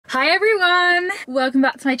Hi everyone! Welcome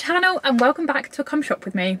back to my channel and welcome back to a Come Shop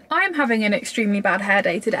with me. I am having an extremely bad hair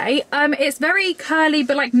day today. It's very curly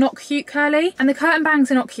but like not cute curly, and the curtain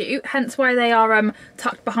bangs are not cute, hence why they are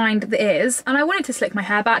tucked behind the ears. And I wanted to slick my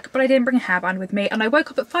hair back but I didn't bring a hairband with me, and I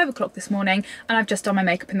woke up at 5 o'clock this morning and I've just done my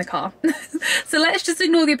makeup in the car. So let's just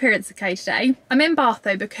ignore the appearance okay today. I'm in Bath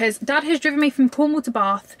though because Dad has driven me from Cornwall to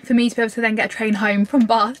Bath for me to be able to then get a train home from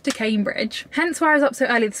Bath to Cambridge. Hence why I was up so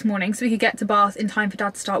early this morning, so we could get to Bath in time for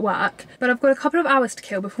Dad to start work. But I've got a couple of hours to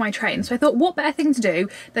kill before my train, so I thought what better thing to do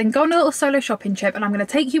than go on a little solo shopping trip, and I'm going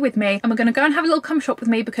to take you with me and we're going to go and have a little come shop with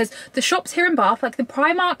me, because the shops here in Bath, like the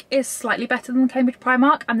Primark is slightly better than the Cambridge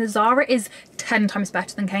Primark and the Zara is 10 times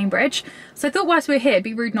better than Cambridge. So I thought whilst we were here it'd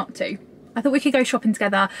be rude not to. I thought we could go shopping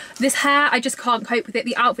together. This hair, I just can't cope with it.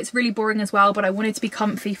 The outfit's really boring as well, but I wanted to be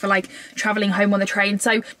comfy for like travelling home on the train.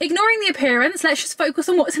 So ignoring the appearance, let's just focus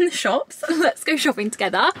on what's in the shops. Let's go shopping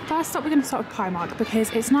together. First up, we're going to start with Primark because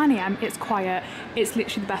it's 9 AM, it's quiet. It's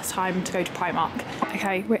literally the best time to go to Primark.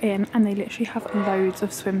 Okay, we're in and they literally have loads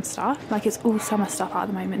of swim stuff. Like it's all summer stuff at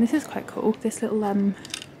the moment. This is quite cool. This little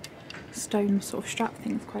stone sort of strap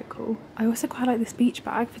thing is quite cool. I also quite like this beach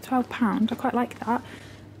bag for £12. I quite like that.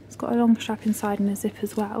 It's got a long strap inside and a zip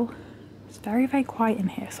as well. It's very, very quiet in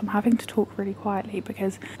here, so I'm having to talk really quietly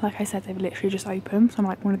because, like I said, they've literally just opened, so I'm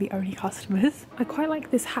like one of the only customers. I quite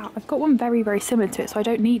like this hat. I've got one very, very similar to it, so I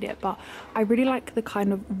don't need it, but I really like the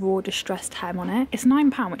kind of raw distressed hem on it. It's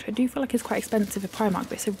 £9, which I do feel like is quite expensive at Primark,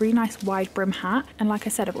 but it's a really nice wide brim hat. And like I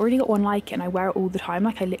said, I've already got one like it and I wear it all the time.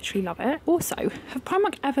 Like I literally love it. Also, have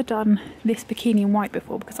Primark ever done this bikini in white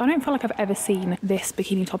before? Because I don't feel like I've ever seen this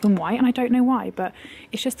bikini top in white, and I don't know why, but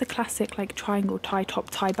it's just the classic like triangle tie top,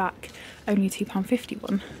 tie back, only £2.50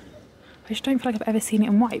 one. I just don't feel like I've ever seen it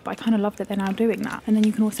in white, but I kind of love that they're now doing that. And then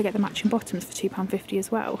you can also get the matching bottoms for £2.50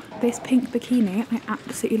 as well. This pink bikini I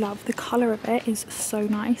absolutely love. The colour of it is so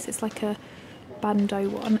nice. It's like a bandeau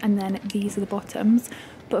one, and then these are the bottoms.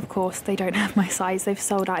 But of course they don't have my size. They've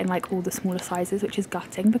sold out in like all the smaller sizes, which is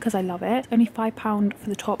gutting because I love it. Only £5 for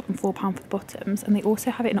the top and £4 for the bottoms, and they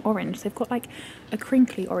also have it in orange. They've got like a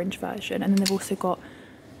crinkly orange version, and then they've also got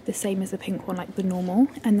the same as the pink one, like the normal,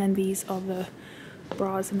 and then these are the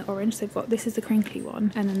bras in the orange. So they've got, this is the crinkly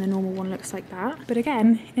one, and then the normal one looks like that. But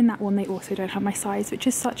again, in that one they also don't have my size, which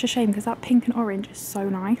is such a shame because that pink and orange is so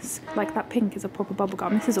nice. Like that pink is a proper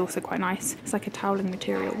bubblegum. This is also quite nice. It's like a toweling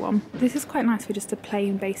material one. This is quite nice for just a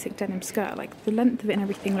plain basic denim skirt. Like the length of it and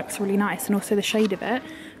everything looks really nice, and also the shade of it.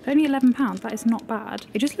 Only £11, that is not bad.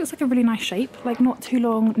 It just looks like a really nice shape, like not too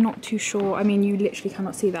long, not too short. I mean, you literally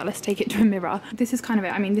cannot see that. Let's take it to a mirror. This is kind of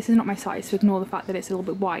it. I mean, this is not my size, so ignore the fact that it's a little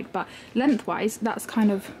bit wide, but lengthwise, that's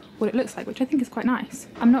kind of what it looks like, which I think is quite nice.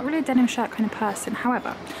 I'm not really a denim shirt kind of person.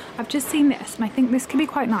 However, I've just seen this and I think this could be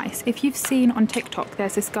quite nice. If you've seen on TikTok,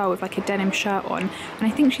 there's this girl with like a denim shirt on, and I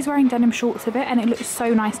think she's wearing denim shorts with it, and it looks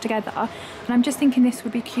so nice together. And I'm just thinking this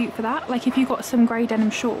would be cute for that. Like if you got some grey denim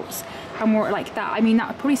shorts and wore it like that. I mean,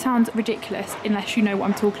 that probably sounds ridiculous unless you know what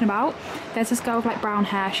I'm talking about. There's this girl with like brown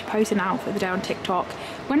hair. She posted an outfit the other day on TikTok.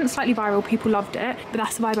 Went slightly viral, people loved it, but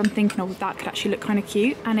that's the vibe I'm thinking of. That could actually look kind of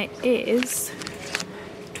cute, and it is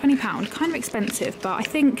 £20, kind of expensive, but I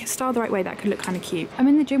think styled the right way that could look kind of cute. I'm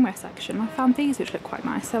in the gym wear section. I found these which look quite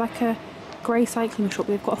nice. They're like a grey cycling short.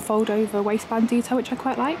 They've got a fold over waistband detail, which I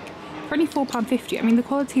quite like. For only £4.50. I mean, the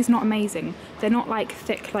quality is not amazing. They're not like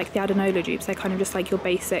thick like the Adenola dupes. They're kind of just like your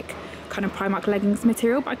basic kind of Primark leggings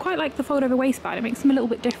material, but I quite like the fold over waistband. It makes them a little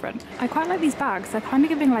bit different. I quite like these bags. They're kind of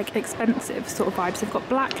giving like expensive sort of vibes. They've got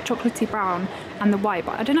black, chocolatey brown and the white,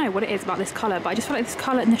 but I don't know what it is about this colour, but I just feel like this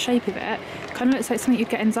colour and the shape of it kind of looks like something you'd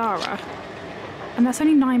get in Zara. And that's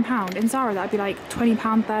only £9. In Zara that'd be like £20,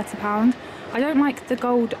 £30. I don't like the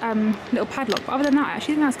gold little padlock, but other than that I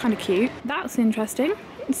actually think that's kind of cute. That's interesting.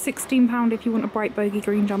 £16 if you want a bright bogey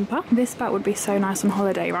green jumper. This belt would be so nice on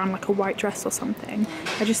holiday around like a white dress or something.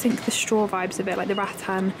 I just think the straw vibes of it, like the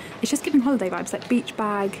rattan, it's just giving holiday vibes, like beach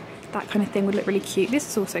bag, that kind of thing would look really cute. This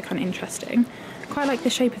is also kind of interesting. Quite like the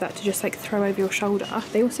shape of that to just like throw over your shoulder.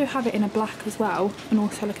 They also have it in a black as well, and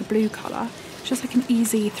also like a blue colour. It's just like an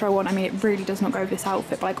easy throw on. I mean, it really does not go with this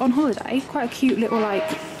outfit, but like on holiday, quite a cute little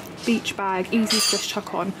like beach bag, easy to just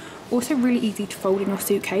chuck on. Also really easy to fold in your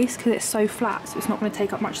suitcase because it's so flat, so it's not going to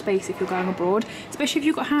take up much space if you're going abroad, especially if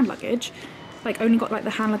you've got hand luggage, like only got like the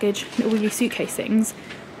hand luggage little wheelie suitcase things.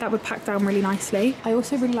 That would pack down really nicely. I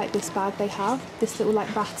also really like this bag they have, this little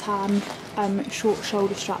like rattan short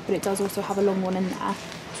shoulder strap, but it does also have a long one in there. I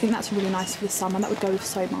think that's really nice for the summer. That would go with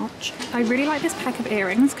so much. I really like this pack of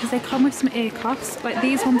earrings because they come with some ear cuffs, like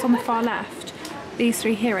these ones on the far left. These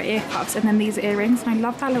three here are ear cuffs, and then these are earrings, and I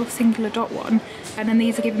love that little singular dot one, and then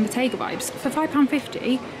these are giving Bottega vibes. For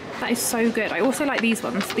 £5.50, That is so good. I also like these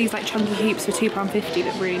ones. These like chunky heaps for £2.50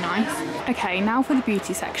 look really nice. Okay, now for the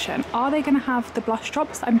beauty section. Are they going to have the blush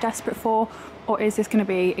drops that I'm desperate for, or is this going to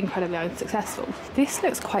be incredibly unsuccessful? This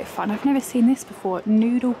looks quite fun. I've never seen this before.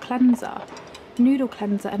 Noodle cleanser. Noodle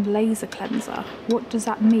cleanser and laser cleanser. What does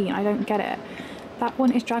that mean? I don't get it. That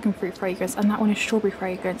one is dragon fruit fragrance and that one is strawberry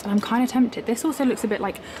fragrance, and I'm kind of tempted. This also looks a bit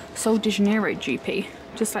like Sol de Janeiro dupey,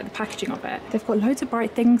 just like the packaging of it. They've got loads of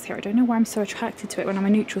bright things here. I don't know why I'm so attracted to it when I'm a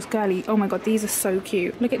neutrals girly. Oh my god, these are so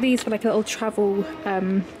cute. Look at these for like a little travel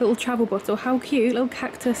bottle. How cute. Little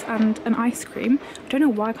cactus and an ice cream. I don't know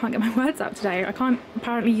why I can't get my words out today. I can't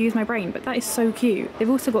apparently use my brain, but that is so cute. They've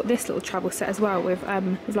also got this little travel set as well with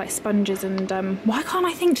like sponges and why can't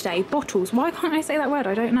I think today? Bottles. Why can't I say that word?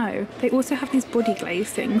 I don't know. They also have these body glaze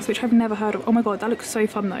things, which I've never heard of. Oh my god, that looks so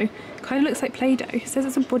fun though. Kind of looks like Play-Doh. It says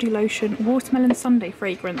it's a body lotion, watermelon sundae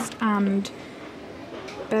fragrance and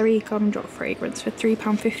berry gumdrop fragrance for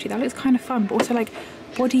 £3.50. That looks kind of fun, but also like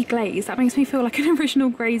body glaze. That makes me feel like an original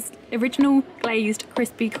glazed Krispy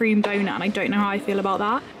Kreme donut, and I don't know how I feel about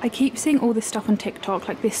that. I keep seeing all this stuff on TikTok,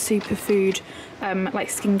 like this superfood like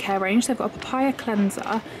skincare range. They've got a papaya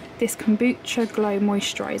cleanser, this kombucha glow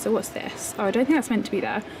moisturizer. What's this? Oh, I don't think that's meant to be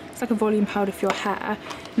there. It's like a volume powder for your hair,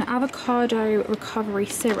 an avocado recovery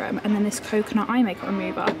serum, and then this coconut eye makeup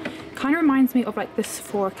remover. Kind of reminds me of like the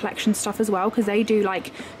Sephora collection stuff as well, because they do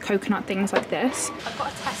like coconut things like this. I've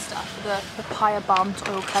got a tester for the papaya balm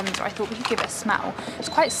to oil cleanser. I thought we could give it a smell. It's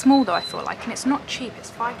quite small though, I feel like, and it's not cheap. It's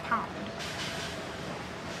 £5.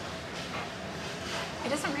 It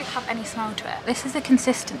doesn't really have any smell to it. This is the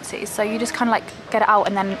consistency, so you just kind of like get it out,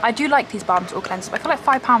 and then I do like these balm to oil cleansers, but I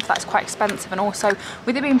feel like £5 for that is quite expensive, and also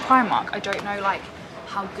with it being Primark, I don't know like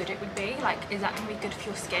how good it would be. Like, is that going to be good for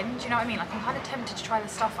your skin? Do you know what I mean? Like, I'm kind of tempted to try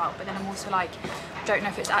this stuff out, but then I'm also like, don't know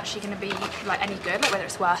if it's actually going to be like any good, like whether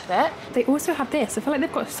it's worth it. They also have this. I feel like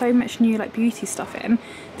they've got so much new like beauty stuff in.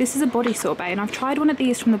 This is a body sorbet, and I've tried one of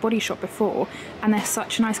these from the Body Shop before, and they're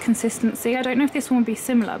such a nice consistency. I don't know if this one would be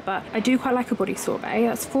similar, but I do quite like a body sorbet.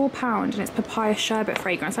 That's £4, and it's papaya sherbet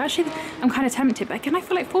fragrance. Actually, I'm kind of tempted, but again, I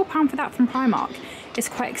feel like £4 for that from Primark is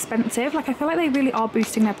quite expensive. Like, I feel like they really are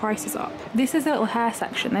boosting their prices up. This is a little hair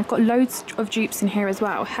section. They've got loads of dupes in here as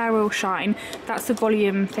well. Hair oil shine, that's the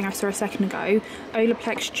volume thing I saw a second ago.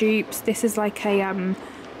 Olaplex dupes. This is like a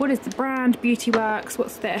what is the brand? Beauty Works.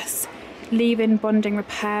 What's this? Leave-in bonding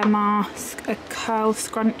repair mask, a curl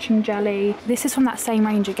scrunching jelly. This is from that same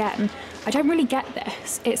range again. I don't really get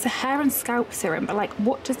this. It's a hair and scalp serum, but like,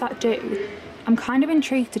 what does that do? I'm kind of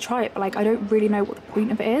intrigued to try it, but like, I don't really know what the point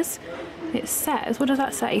of it is. It says, what does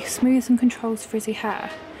that say? Smooths and controls frizzy hair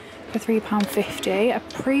for £3.50. A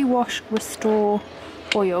pre-wash restore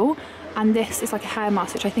oil, and this is like a hair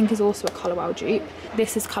mask, which I think is also a Colour Wow dupe.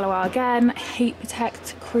 This is Colour Wow again. Heat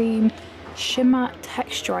Protect cream shimmer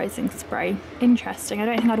texturizing spray. Interesting. I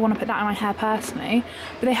don't think I'd want to put that on my hair personally,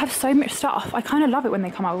 but they have so much stuff. I kind of love it when they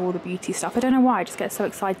come out with all the beauty stuff. I don't know why, I just get so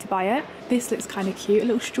excited to buy it. This looks kind of cute. A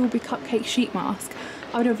little strawberry cupcake sheet mask.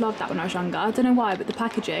 I would have loved that when I was younger. I don't know why, but the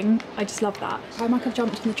packaging, I just love that. Primark have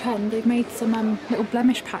jumped on the trend. They've made some little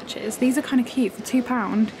blemish patches. These are kind of cute. For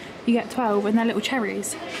 £2, you get 12, and they're little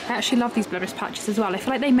cherries. I actually love these blemish patches as well. I feel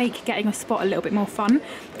like they make getting a spot a little bit more fun,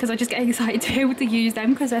 because I just get excited to be able to use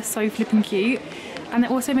them because they're so flipping cute. And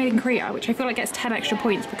they're also made in Korea, which I feel like gets 10 extra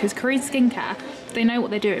points, because Korean skincare, they know what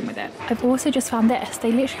they're doing with it. I've also just found this.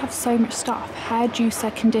 They literally have so much stuff. Hair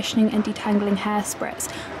juicer, conditioning and detangling hair spritz.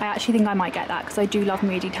 I actually think I might get that, because I do love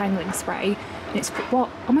me a detangling spray. And it's got, what?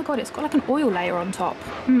 Oh my god, it's got like an oil layer on top.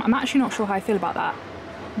 I'm actually not sure how I feel about that.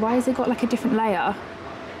 Why has it got like a different layer?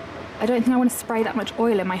 I don't think I want to spray that much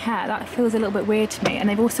oil in my hair. That feels a little bit weird to me. And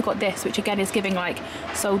they've also got this, which again is giving like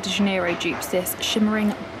Sol de Janeiro dupes, this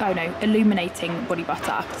shimmering, oh no, illuminating body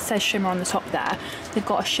butter. It says shimmer on the top there. They've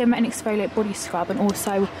got a shimmer and exfoliate body scrub, and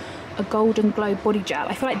also a golden glow body gel.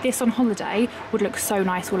 I feel like this on holiday would look so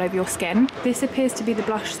nice all over your skin. This appears to be the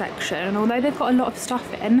blush section, and although they've got a lot of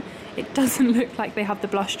stuff in, it doesn't look like they have the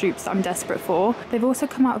blush dupes that I'm desperate for. They've also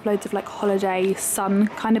come out with loads of like holiday sun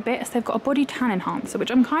kind of bits. They've got a body tan enhancer, which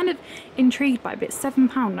I'm kind of intrigued by, but it's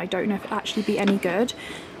 £7 and I don't know if it actually be any good.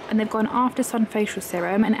 And they've got an after sun facial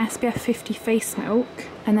serum, an SPF 50 face milk,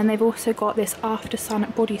 and then they've also got this after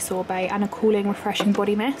sun body sorbet and a cooling refreshing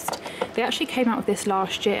body mist. They actually came out with this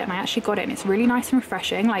last year, and I actually got it, and it's really nice and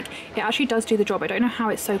refreshing. Like, it actually does do the job. I don't know how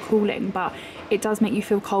it's so cooling, but it does make you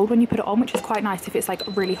feel cold when you put it on, which is quite nice if it's like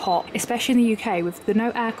really hot, especially in the UK with the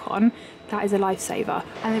no aircon. That is a lifesaver.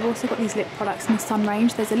 And they've also got these lip products in the sun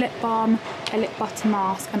range. There's a lip balm, a lip butter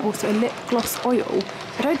mask, and also a lip gloss oil.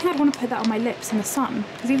 I I don't think I'd want to put that on my lips in the sun,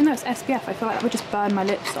 because even though it's SPF, I feel like that would just burn my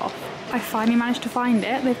lips off. I finally managed to find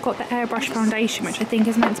it. They've got the Airbrush foundation, which I think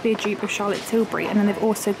is meant to be a dupe of Charlotte Tilbury, and then they've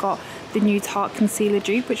also got the new Tarte concealer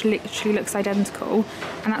dupe, which literally looks identical,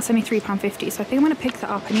 and that's only £3.50. So I think I'm going to pick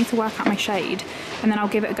that up. I need to work out my shade, and then I'll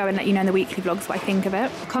give it a go and let you know in the weekly vlogs what I think of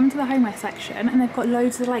it. Come to the homeware section, and they've got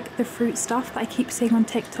loads of like the fruit stuff that I keep seeing on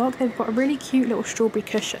TikTok. They've got a really cute little strawberry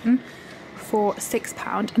cushion for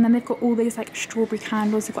 £6, and then they've got all these like strawberry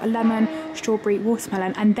candles. They've got a lemon, strawberry,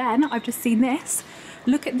 watermelon, and then I've just seen this.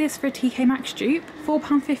 Look at this for a TK Maxx dupe,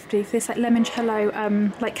 £4.50 for this like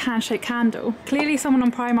limoncello like can-shaped candle. Clearly someone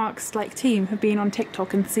on Primark's like team have been on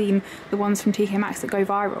TikTok and seen the ones from TK Maxx that go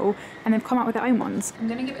viral, and they've come out with their own ones. I'm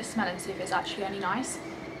gonna give it a smell and see if it's actually any nice.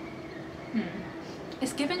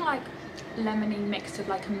 It's giving like lemony mixed with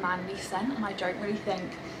like a manly scent, and I don't really think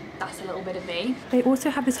that's a little bit of me. They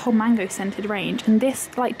also have this whole mango scented range, and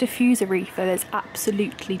this like diffuser refill is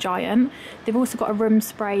absolutely giant. They've also got a room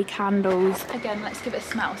spray, candles. Again, let's give it a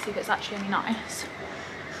smell, see if it's actually any nice.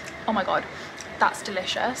 Oh my god, that's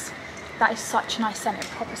delicious. That is such a nice scent. It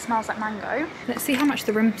proper smells like mango. Let's see how much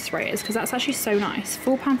the room spray is, because that's actually so nice.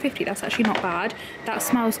 £4.50, that's actually not bad. That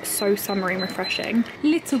smells so summery and refreshing.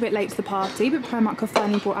 Little bit late to the party, but Primark have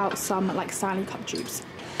finally brought out some like Stanley Cup dupes.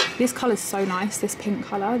 This colour is so nice, this pink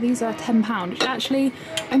colour. These are £10, which actually,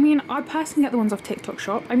 I mean, I personally get the ones off TikTok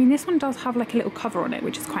Shop. I mean, this one does have like a little cover on it,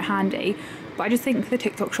 which is quite handy, but I just think the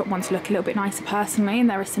TikTok Shop ones look a little bit nicer personally, and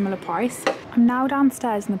they're a similar price. I'm now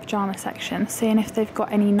downstairs in the pyjama section, seeing if they've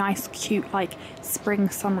got any nice, cute, like spring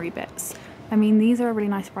summery bits. I mean, these are a really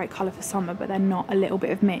nice bright colour for summer, but they're not a little bit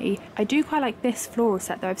of me. I do quite like this floral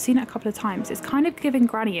set though. I've seen it a couple of times. It's kind of giving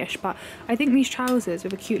granny-ish, but I think these trousers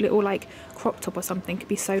with a cute little like crop top or something could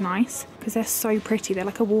be so nice, because they're so pretty. They're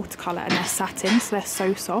like a watercolour and they're satin, so they're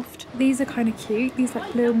so soft. These are kind of cute. These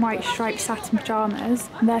like blue and white striped satin pyjamas.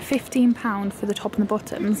 They're £15 for the top and the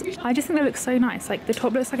bottoms. I just think they look so nice. Like the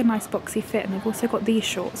top looks like a nice boxy fit, and they've also got these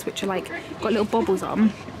shorts, which are like got little bobbles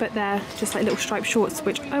on, but they're just like little striped shorts,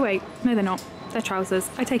 which, oh wait, no they're not. They're trousers.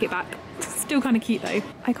 I take it back. Still kind of cute though.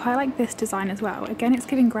 I quite like this design as well. Again, it's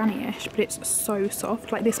giving granny-ish, but it's so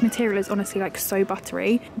soft. Like this material is honestly like so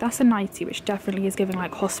buttery. That's a nightie, which definitely is giving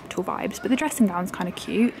like hospital vibes, but the dressing gown's kind of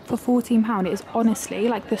cute. For £14, it is honestly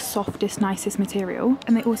like the softest, nicest material.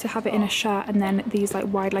 And they also have it in a shirt and then these like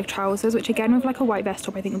wide leg trousers, which again with like a white vest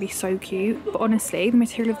top I think would be so cute. But honestly, the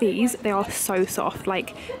material of these, they are so soft,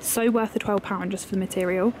 like so worth the £12 just for the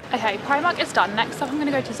material. Okay, Primark is done. Next up I'm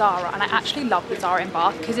gonna go to Zara, and I actually love the Zara in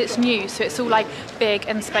Bath because it's new, so it's all like big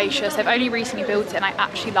and spacious. They've only recently built it, and I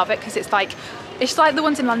actually love it because it's like the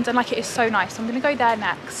ones in London. Like, it is so nice. So I'm gonna go there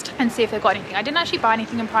next and see if they've got anything. I didn't actually buy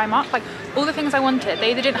anything in Primark. Like all the things I wanted,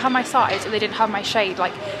 they either didn't have my size or they didn't have my shade,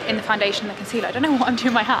 like in the foundation and the concealer. I don't know what I'm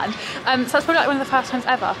doing with my hand. So that's probably like one of the first times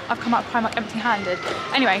ever I've come out of Primark empty-handed.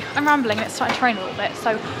 Anyway, I'm rambling and it's starting to rain a little bit,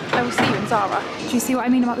 so I will see you in Zara. Do you see what I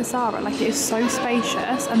mean about the Zara? Like, it is so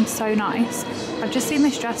spacious and so nice. I've just seen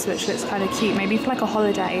this dress which looks kind of cute, maybe for like a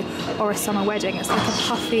holiday or a summer wedding. It's like a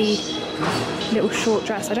puffy little short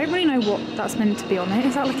dress. I don't really know what that's meant to be on it.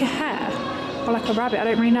 Is that like a hare or like a rabbit? I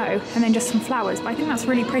don't really know. And then just some flowers, but I think that's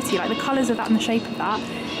really pretty. Like the colours of that and the shape of that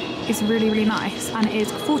is really, really nice, and it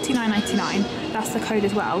is £49.99. That's the code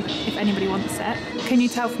as well if anybody wants it. Can you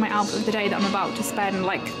tell from my outfit of the day that I'm about to spend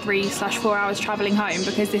like 3/4 hours travelling home,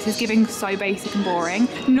 because this is giving so basic and boring.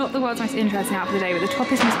 Not the world's most interesting outfit of the day, but the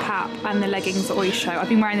top is Miss Pap and the leggings are Oyster. I've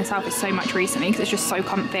been wearing this outfit so much recently because it's just so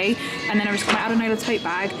comfy, and then I've just got my Adenola tote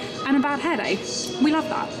bag and a bad hair day. We love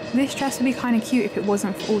that. This dress would be kind of cute if it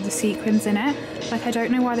wasn't for all the sequins in it. Like, I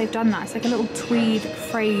don't know why they've done that. It's like a little tweed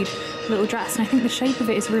frayed little dress, and I think the shape of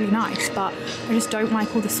it is really nice, but I just don't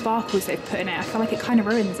like all the sparkles they've put in it. I feel like it kind of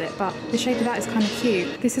ruins it, but the shape of that is kind of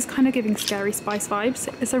cute. This is kind of giving Scary Spice vibes.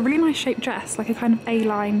 It's a really nice shaped dress, like a kind of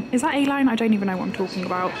A-line. Is that A-line? I don't even know what I'm talking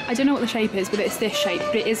about. I don't know what the shape is, but it's this shape,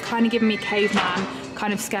 but it is kind of giving me caveman,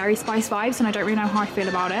 kind of Scary Spice vibes, and I don't really know how I feel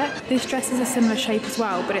about it. This dress is a similar shape as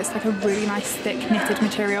well, but it's like a really nice thick knitted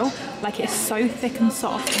material. Like, it's so thick and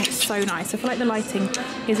soft, and it's so nice. I feel like the lighting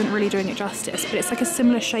isn't really doing it justice, but it's like a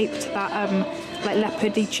similar shape to that like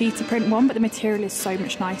leopardy cheetah print one, but the material is so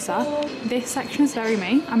much nicer. This section is very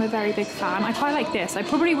me. I'm a very big fan. I quite like this. I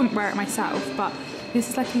probably wouldn't wear it myself, but this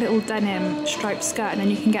is like a little denim striped skirt, and then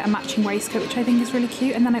you can get a matching waistcoat, which I think is really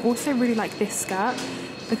cute. And then I also really like this skirt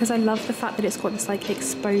because I love the fact that it's got this like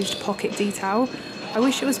exposed pocket detail. I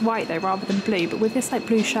wish it was white though rather than blue, but with this like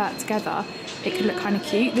blue shirt together, it could look kind of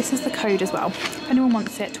cute. This is the code as well. If anyone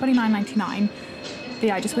wants it, £29.99. But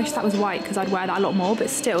yeah, I just wish that was white because I'd wear that a lot more, but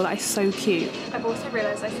still, that is so cute. I've also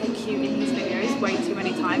realised I say cute in these videos way too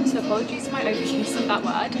many times, so apologies for my overuse of that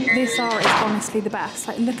word. This Zara is honestly the best.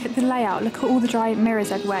 Like, look at the layout, look at all the giant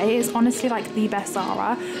mirrors everywhere. It is honestly like the best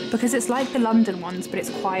Zara, because it's like the London ones, but it's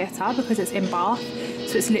quieter because it's in Bath.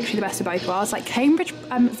 So it's literally the best of both worlds. Like, Cambridge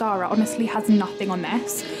Zara honestly has nothing on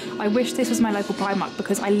this. I wish this was my local Primark,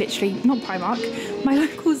 because I literally, not Primark, my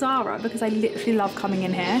local Zara, because I literally love coming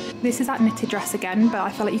in here. This is that knitted dress again, but I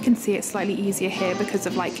feel like you can see it slightly easier here because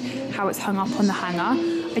of like how it's hung up on the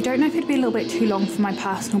hanger. I don't know if it'd be a little bit too long for my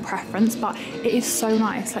personal preference, but it is so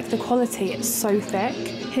nice. Like, the quality, it's so thick.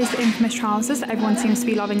 Here's the infamous trousers that everyone seems to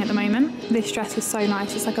be loving at the moment. This dress is so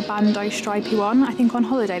nice. It's like a bandeau stripy one. I think on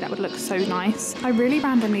holiday that would look so nice. I really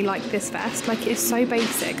randomly like this vest. Like, it's so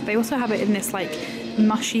basic. They also have it in this like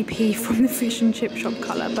mushy pea from the fish and chip shop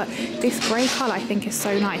colour, but this grey colour I think is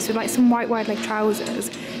so nice with like some white wide leg trousers.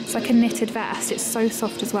 It's like a knitted vest. It's so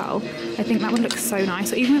soft as well. I think that would look so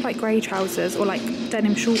nice, or even with like grey trousers or like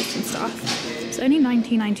denim shorts and stuff. It's only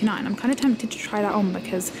 £19.99. I'm kind of tempted to try that on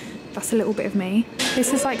because that's a little bit of me.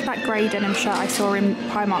 This is like that grey denim shirt I saw in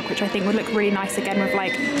Primark, which I think would look really nice again with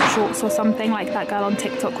like shorts or something like that girl on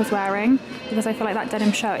TikTok was wearing, because I feel like that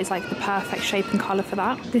denim shirt is like the perfect shape and colour for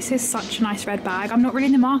that. This is such a nice red bag. I'm not really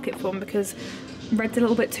in the market for them because red's a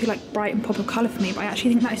little bit too like bright and pop of colour for me, but I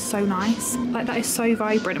actually think that is so nice. Like, that is so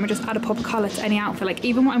vibrant, and we just add a pop of colour to any outfit. Like,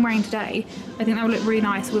 even what I'm wearing today, I think that would look really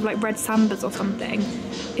nice with like red sambas or something.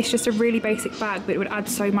 It's just a really basic bag, but it would add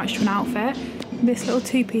so much to an outfit. This little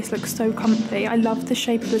two-piece looks so comfy. I love the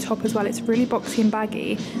shape of the top as well. It's really boxy and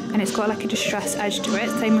baggy, and it's got like a distressed edge to it.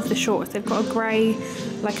 Same with the shorts. They've got a grey,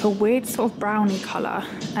 like a weird sort of browny colour,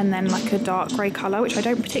 and then like a dark grey colour, which I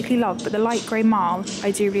don't particularly love, but the light grey marl I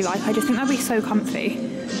do really like. I just think that'd be so comfy.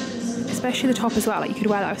 Especially the top as well. Like, you could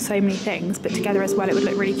wear that with so many things, but together as well it would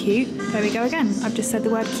look really cute. There we go again. I've just said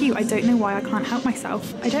the word cute. I don't know why I can't help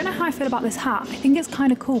myself. I don't know how I feel about this hat. I think it's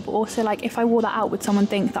kind of cool, but also like if I wore that out, would someone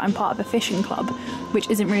think that I'm part of a fishing club,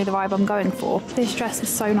 which isn't really the vibe I'm going for. This dress is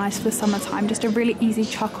so nice for the summertime. Just a really easy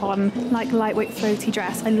chuck on, like lightweight floaty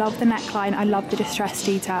dress. I love the neckline. I love the distressed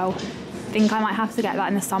detail. I think I might have to get that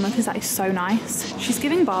in the summer because that is so nice. She's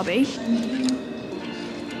giving Barbie.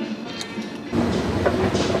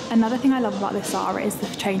 Another thing I love about this Zara is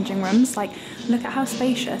the changing rooms. Like, look at how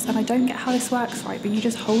spacious, and I don't get how this works right, but you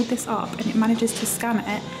just hold this up and it manages to scan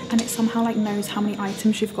it, and it somehow like knows how many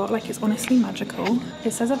items you've got. Like, it's honestly magical.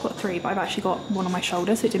 It says I've got 3, but I've actually got 1 on my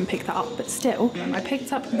shoulder, so it didn't pick that up, but still. I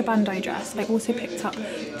picked up the bandeau dress. I also picked up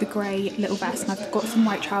the grey little vest, and I've got some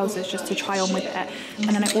white trousers just to try on with it, and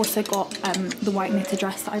then I also got the white knitted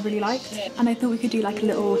dress that I really liked, and I thought we could do like a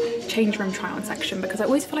little change room try on section, because I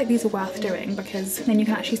always feel like these are worth doing because then you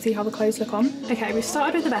can actually see how the clothes look on. Okay, we've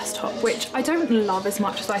started with the vest top, which I don't love as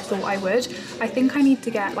much as I thought I would. I think I need to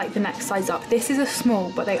get like the next size up. This is a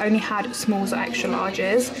small, but they only had smalls or extra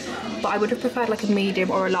larges, but I would have preferred like a medium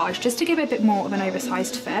or a large just to give it a bit more of an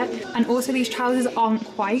oversized fit. And also these trousers aren't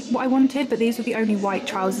quite what I wanted, but these were the only white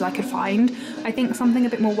trousers I could find. I think something a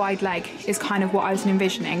bit more wide leg is kind of what I was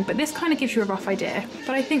envisioning, but this kind of gives you a rough idea.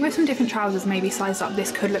 But I think with some different trousers maybe sized up,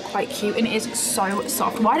 this could look quite cute, and it is so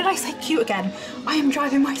soft. Why did I say cute again? I am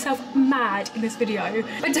driving myself mad in this video.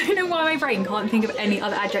 I don't know why my brain can't think of any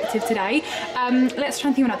other adjective today. Let's try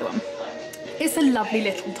and think of another one. It's a lovely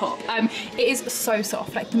little top. It is so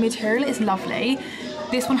soft. Like, the material is lovely.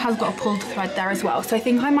 This one has got a pulled thread there as well, so I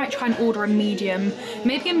think I might try and order a medium,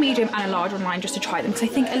 maybe a medium and a large online just to try them, because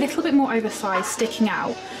I think a little bit more oversized sticking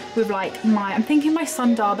out with like I'm thinking my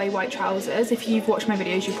Sundarbe white trousers. If you've watched my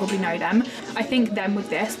videos, you probably know them. I think them with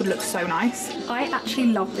this would look so nice. I actually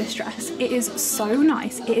love this dress. It is so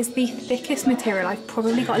nice. It is the thickest material. I've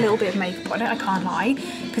probably got a little bit of makeup on it, I can't lie,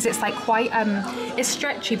 because it's like quite, it's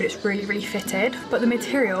stretchy, but it's really, really fitted. But the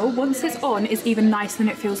material, once it's on, is even nicer than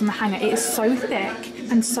it feels on the hanger. It is so thick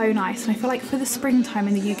and so nice, and I feel like for the springtime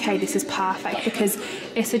in the UK this is perfect because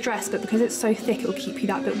it's a dress, but because it's so thick it will keep you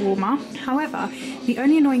that bit warmer. However, the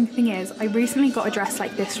only annoying thing is I recently got a dress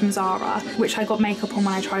like this from Zara, which I got makeup on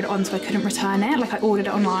when I tried it on, so I couldn't return it. Like, I ordered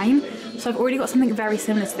it online, so I've already got something very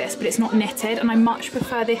similar to this, but it's not knitted, and I much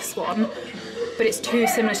prefer this one, but it's too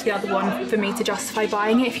similar to the other one for me to justify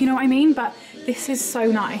buying it, if you know what I mean. But this is so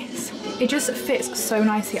nice. It just fits so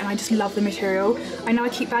nicely, and I just love the material. I know I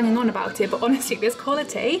keep banging on about it, but honestly, this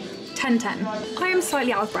quality, 10/10. I am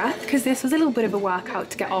slightly out of breath because this was a little bit of a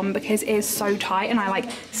workout to get on because it is so tight, and I like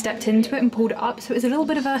stepped into it and pulled it up, so it was a little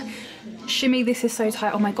bit of a shimmy. This is so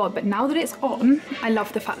tight, oh my god. But now that it's on, I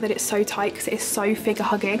love the fact that it's so tight because it is so figure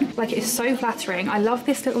hugging. Like, it is so flattering. I love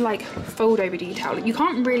this little like fold over detail. Like, you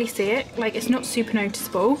can't really see it, like it's not super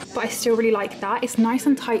noticeable, but I still really like that. It's nice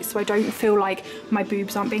and tight, so I don't feel like my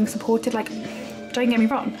boobs aren't being supported. Like, don't get me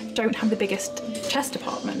wrong, I don't have the biggest chest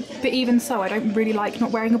department, but even so I don't really like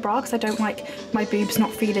not wearing a bra because I don't like my boobs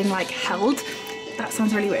not feeling like held. That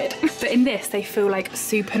sounds really weird. But in this they feel like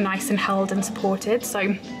super nice and held and supported,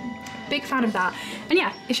 so big fan of that. And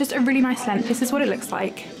yeah, it's just a really nice length. This is what it looks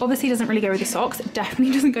like. Obviously it doesn't really go with the socks. It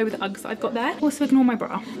definitely doesn't go with the Uggs that I've got there. Also ignore my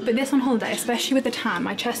bra. But this on holiday, especially with the tan,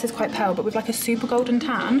 my chest is quite pale, but with like a super golden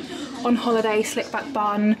tan on holiday, slick back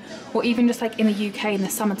bun, or even just like in the UK in the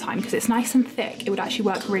summertime, because it's nice and thick, it would actually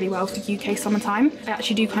work really well for UK summertime. I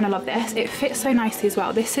actually do kind of love this. It fits so nicely as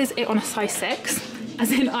well. This is it on a size 6,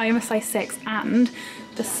 as in I am a size 6, and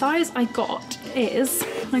the size I got is,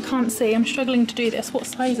 I can't see, I'm struggling to do this. What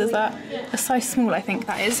size is that? A size small, I think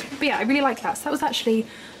that is. But yeah, I really like that. So that was actually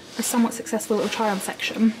a somewhat successful little try on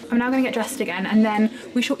section. I'm now gonna get dressed again, and then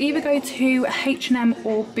we shall either go to H&M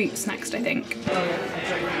or Boots next, I think.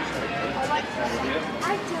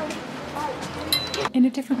 In a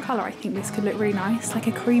different colour, I think this could look really nice, like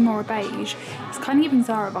a cream or a beige. It's kind of giving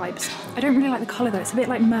Zara vibes. I don't really like the colour though, it's a bit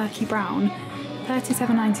like murky brown.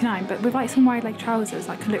 £37.99, but with like some wide leg trousers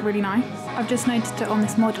that could look really nice. I've just noticed it on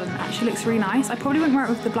this model and it actually looks really nice. I probably wouldn't wear it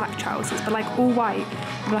with the black trousers, but like all white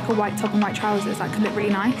with like a white top and white trousers, that could look really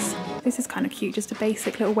nice. This is kind of cute, just a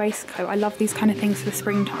basic little waistcoat. I love these kind of things for the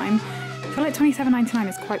springtime. I feel like £27.99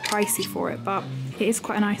 is quite pricey for it, but it is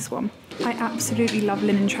quite a nice one. I absolutely love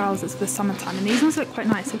linen trousers for the summertime, and these ones look quite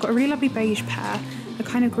nice. They've got a really lovely beige pair, a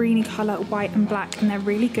kind of greeny colour, white and black, and they're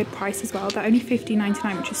really good price as well. They're only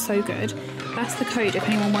 £15.99, which is so good. That's the code if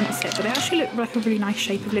anyone wants it, but they actually look like a really nice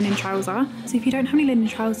shape of linen trouser. So if you don't have any linen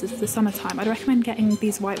trousers for the summertime, I'd recommend getting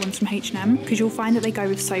these white ones from H&M, because you'll find that they go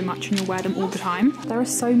with so much and you'll wear them all the time. There are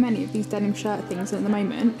so many of these denim shirt things at the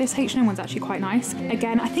moment. This H&M one's actually quite nice.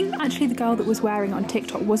 Again, I think actually the girl that was wearing it on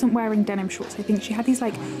TikTok wasn't wearing denim shorts. I think she had these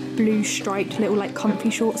like blue striped little like comfy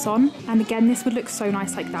shorts on, and again this would look so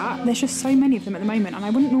nice like that. There's just so many of them at the moment, and I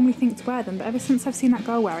wouldn't normally think to wear them, but ever since I've seen that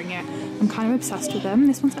girl wearing it, I'm kind of obsessed with them.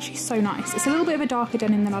 This one's actually so nice. It's a little bit of a darker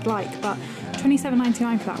denim than I'd like, but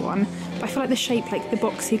 £27.99 for that one. But I feel like the shape, like the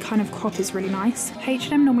boxy kind of crop, is really nice.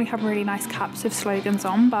 H&M normally have really nice caps with slogans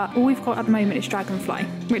on, but all we've got at the moment is Dragonfly,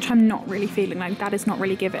 which I'm not really feeling. Like, that is not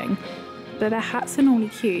really giving. But their hats are normally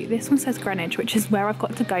cute. This one says Greenwich, which is where I've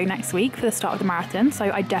got to go next week for the start of the marathon, so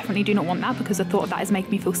I definitely do not want that, because the thought of that is making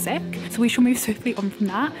me feel sick. So we shall move swiftly on from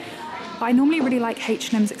that. But I normally really like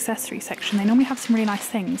H&M's accessory section. They normally have some really nice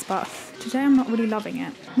things, but today I'm not really loving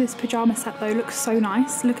it. This pyjama set though looks so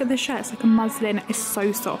nice. Look at the shirt, it's like a muslin, it's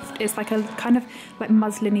so soft. It's like a kind of like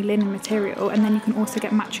muslin-y linen material, and then you can also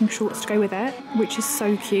get matching shorts to go with it, which is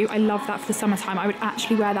so cute. I love that for the summertime. I would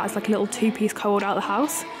actually wear that as like a little two-piece cold out of the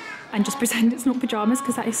house and just pretend it's not pyjamas,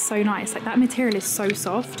 because that is so nice. Like, that material is so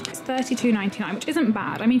soft. It's £32.99, which isn't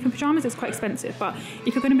bad. I mean, for pyjamas it's quite expensive, but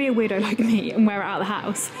if you're going to be a weirdo like me and wear it out of the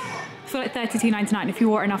house, I feel like £32.99, if you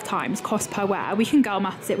wore it enough times, cost per wear, we can girl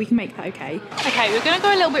maths it, we can make that okay. Okay, we're going to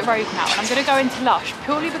go a little bit rogue now, and I'm going to go into Lush,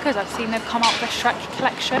 purely because I've seen they've come out with a Shrek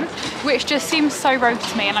collection, which just seems so rogue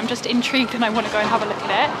to me, and I'm just intrigued and I want to go and have a look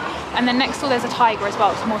at it. And then next door there's a tiger as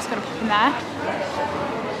well, so I'm also going to pop in there.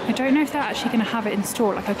 I don't know if they're actually going to have it in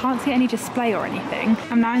store. Like, I can't see any display or anything.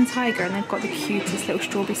 I'm now in Tiger, and they've got the cutest little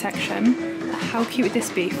strawberry section. How cute would this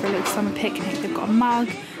be for a little summer picnic? They've got a mug,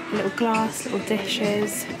 a little glass, little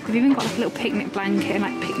dishes. They've even got like a little picnic blanket and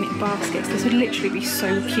like picnic baskets. This would literally be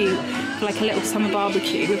so cute for like a little summer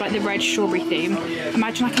barbecue with like the red strawberry theme.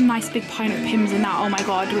 Imagine like a nice big pint of Pimm's in that. Oh my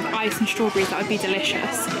god, with ice and strawberries, that would be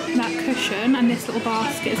delicious. That cushion and this little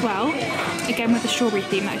basket as well, again with the strawberry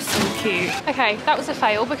theme, that is so cute. Okay, that was a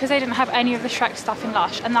fail because they didn't have any of the Shrek stuff in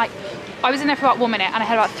Lush, and like I was in there for about 1 minute and I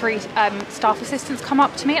had about 3 staff assistants come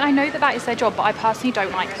up to me, and I know that that is their job, but I personally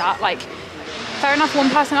don't like that. Like, fair enough, one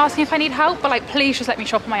person asking if I need help, but like, please just let me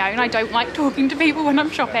shop on my own. I don't like talking to people when I'm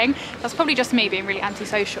shopping. That's probably just me being really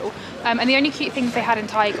antisocial. And the only cute things they had in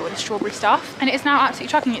Tiger were the strawberry stuff, and it is now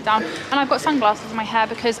absolutely chucking it down. And I've got sunglasses in my hair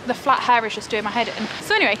because the flat hair is just doing my head in.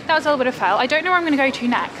 So anyway, that was a little bit of a fail. I don't know where I'm going to go to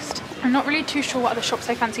next. I'm not really too sure what other shops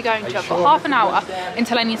I fancy going to. I've got half an hour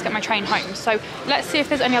until I need to get my train home, so let's see if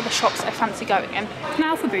there's any other shops I fancy going in.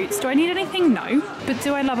 Now for Boots. Do I need anything? No. But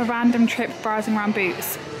do I love a random trip browsing around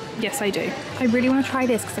Boots? Yes, I do. I really want to try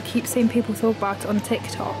this because I keep seeing people talk about it on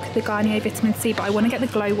TikTok, the Garnier Vitamin C, but I want to get the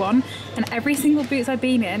glow one. And every single Boots I've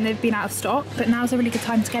been in, they've been out of stock, but now's a really good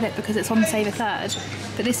time to get it because it's on sale a third.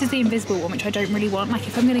 But this is the invisible one, which I don't really want. Like,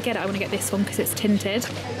 if I'm going to get it, I want to get this one because it's tinted.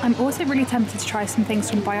 I'm also really tempted to try some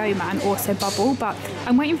things from Bioma and also Bubble, but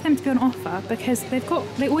I'm waiting for them to be on offer because they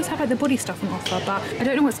always have like the body stuff on offer, but I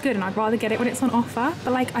don't know what's good and I'd rather get it when it's on offer.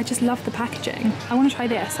 But like, I just love the packaging. I want to try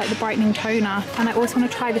this, like the brightening toner, and I also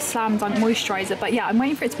want to try the this Slam Dunk moisturiser. But yeah, I'm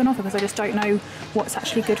waiting for it to be on offer because I just don't know what's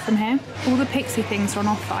actually good from here. All the Pixie things are on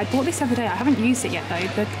offer. I bought this the other day. I haven't used it yet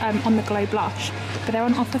though, on the Glow Blush. But they're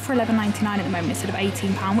on offer for £11.99 at the moment instead of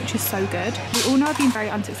 £18, which is so good. We all know I've been very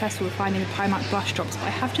unsuccessful with finding the Primark blush drops, but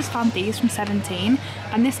I have just found these from 17,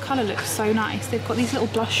 and this colour looks so nice. They've got these little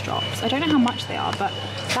blush drops. I don't know how much they are, but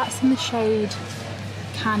that's in the shade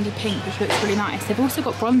Candy Pink, which looks really nice. They've also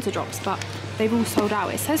got bronzer drops, but they've all sold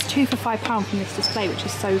out. It says 2 for £5 from this display, which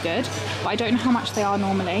is so good, but I don't know how much they are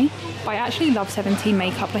normally. But I actually love 17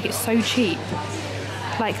 makeup, like it's so cheap.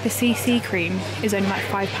 Like the CC cream is only like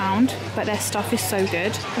 £5, but their stuff is so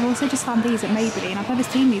good. I've also just found these at Maybelline. I've never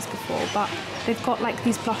seen these before, but they've got like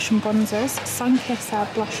these blush and bronzers.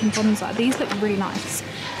 Sunkisser blush and bronzer. These look really nice.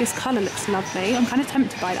 This colour looks lovely. I'm kind of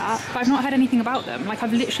tempted by that, but I've not heard anything about them. Like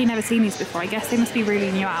I've literally never seen these before. I guess they must be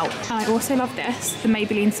really new out. And I also love this, the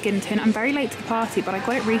Maybelline Skin Tint. I'm very late to the party, but I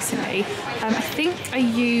got it recently.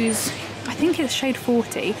 I think it's shade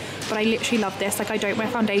 40, but I literally love this. Like I don't wear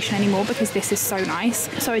foundation anymore because this is so nice.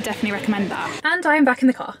 So I definitely recommend that. And I am back in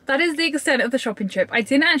the car. That is the extent of the shopping trip. I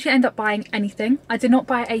didn't actually end up buying anything. I did not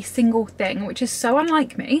buy a single thing, which is so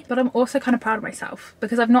unlike me, but I'm also kind of proud of myself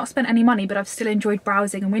because I've not spent any money, but I've still enjoyed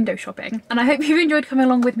browsing and window shopping. And I hope you've enjoyed coming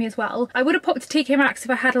along with me as well. I would have popped to TK Maxx if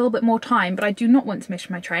I had a little bit more time, but I do not want to miss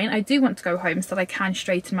my train. I do want to go home so that I can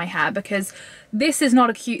straighten my hair because this is not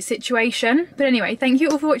a cute situation. But anyway, thank you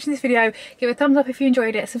all for watching this video. Give it a thumbs up if you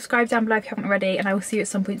enjoyed it. Subscribe down below if you haven't already, and I will see you at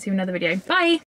some point soon in another video. Bye!